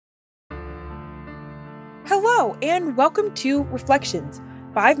Hello, and welcome to Reflections,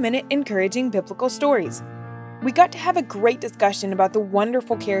 5-minute encouraging biblical stories. We got to have a great discussion about the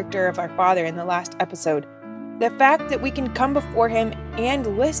wonderful character of our Father in the last episode. The fact that we can come before Him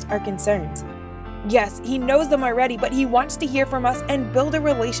and list our concerns. Yes, He knows them already, but He wants to hear from us and build a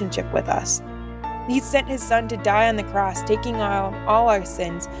relationship with us. He sent His Son to die on the cross, taking on all our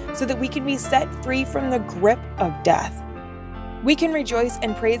sins so that we can be set free from the grip of death. We can rejoice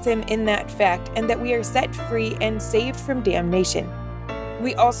and praise Him in that fact and that we are set free and saved from damnation.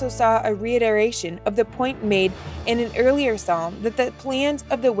 We also saw a reiteration of the point made in an earlier psalm that the plans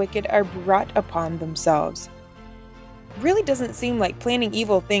of the wicked are brought upon themselves. Really doesn't seem like planning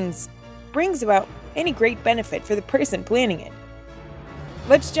evil things brings about any great benefit for the person planning it.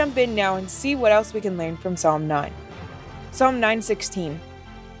 Let's jump in now and see what else we can learn from Psalm 9. Psalm 9:16.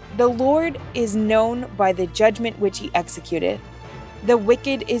 The Lord is known by the judgment which He executed. The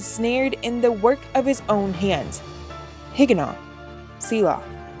wicked is snared in the work of his own hands. Higgaion, Selah.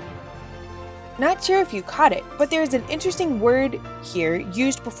 Not sure if you caught it, but there's an interesting word here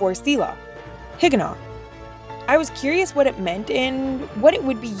used before Selah. Higgaion. I was curious what it meant and what it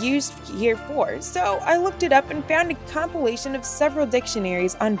would be used here for, so I looked it up and found a compilation of several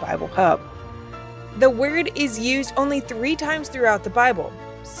dictionaries on Bible Hub. The word is used only 3 times throughout the Bible,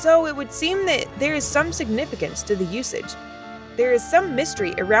 so it would seem that there is some significance to the usage. There is some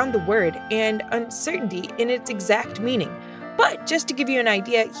mystery around the word and uncertainty in its exact meaning, but just to give you an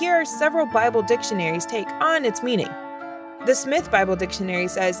idea, here are several Bible dictionaries' take on its meaning. The Smith Bible Dictionary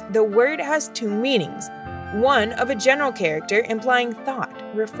says the word has 2 meanings, one of a general character implying thought,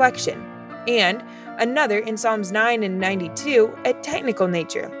 reflection, and another in Psalms 9 and 92, a technical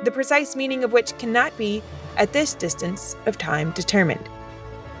nature, the precise meaning of which cannot be, at this distance of time, determined.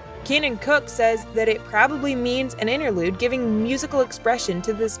 Kenan Cook says that it probably means an interlude giving musical expression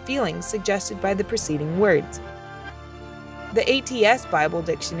to this feeling suggested by the preceding words. The ATS Bible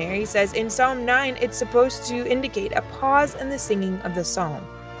Dictionary says in Psalm 9 it's supposed to indicate a pause in the singing of the psalm,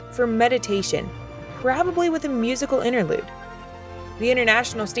 for meditation, probably with a musical interlude. The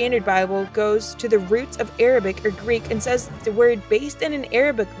International Standard Bible goes to the roots of Arabic or Greek and says that the word based in an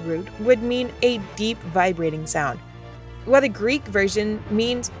Arabic root would mean a deep vibrating sound, while the Greek version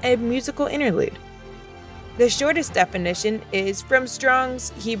means a musical interlude. The shortest definition is from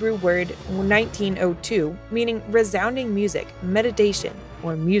Strong's Hebrew word 1902, meaning resounding music, meditation,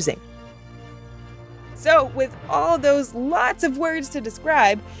 or musing. So, with all those lots of words to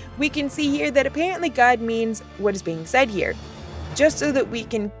describe, we can see here that apparently God means what is being said here. Just so that we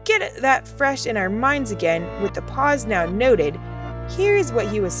can get that fresh in our minds again with the pause now noted, here is what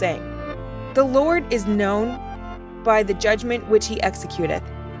He was saying. The Lord is known by the judgment which He executeth.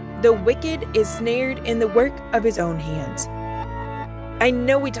 The wicked is snared in the work of his own hands. I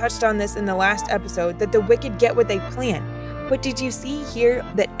know we touched on this in the last episode, that the wicked get what they plan, but did you see here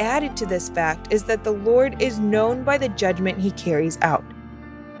that added to this fact is that the Lord is known by the judgment He carries out.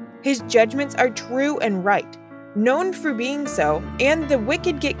 His judgments are true and right, known for being so, and the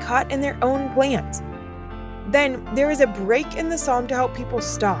wicked get caught in their own plans. Then there is a break in the psalm to help people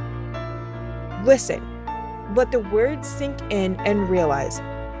stop. Listen. Let the words sink in and realize,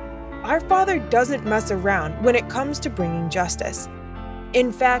 our Father doesn't mess around when it comes to bringing justice. In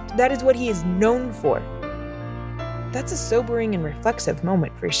fact, that is what He is known for. That's a sobering and reflexive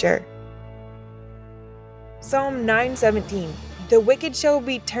moment for sure. Psalm 9:17. The wicked shall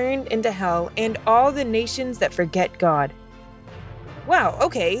be turned into hell, and all the nations that forget God. Wow,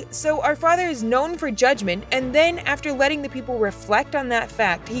 okay, so our Father is known for judgment, and then after letting the people reflect on that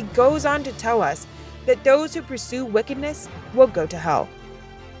fact, He goes on to tell us that those who pursue wickedness will go to hell.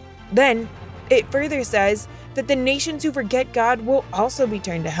 Then, it further says that the nations who forget God will also be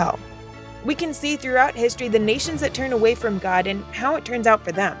turned to hell. We can see throughout history the nations that turn away from God and how it turns out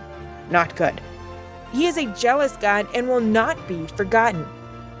for them. Not good. He is a jealous God and will not be forgotten.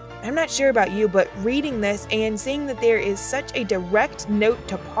 I'm not sure about you, but reading this and seeing that there is such a direct note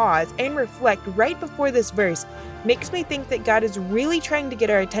to pause and reflect right before this verse makes me think that God is really trying to get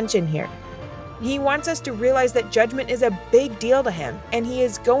our attention here. He wants us to realize that judgment is a big deal to Him, and He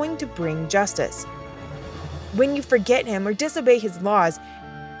is going to bring justice. When you forget Him or disobey His laws,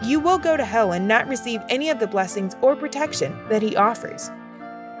 you will go to hell and not receive any of the blessings or protection that He offers.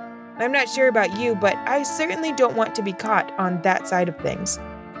 I'm not sure about you, but I certainly don't want to be caught on that side of things.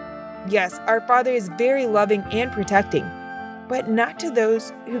 Yes, our Father is very loving and protecting, but not to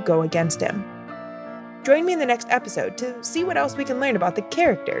those who go against Him. Join me in the next episode to see what else we can learn about the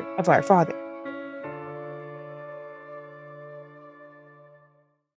character of our Father.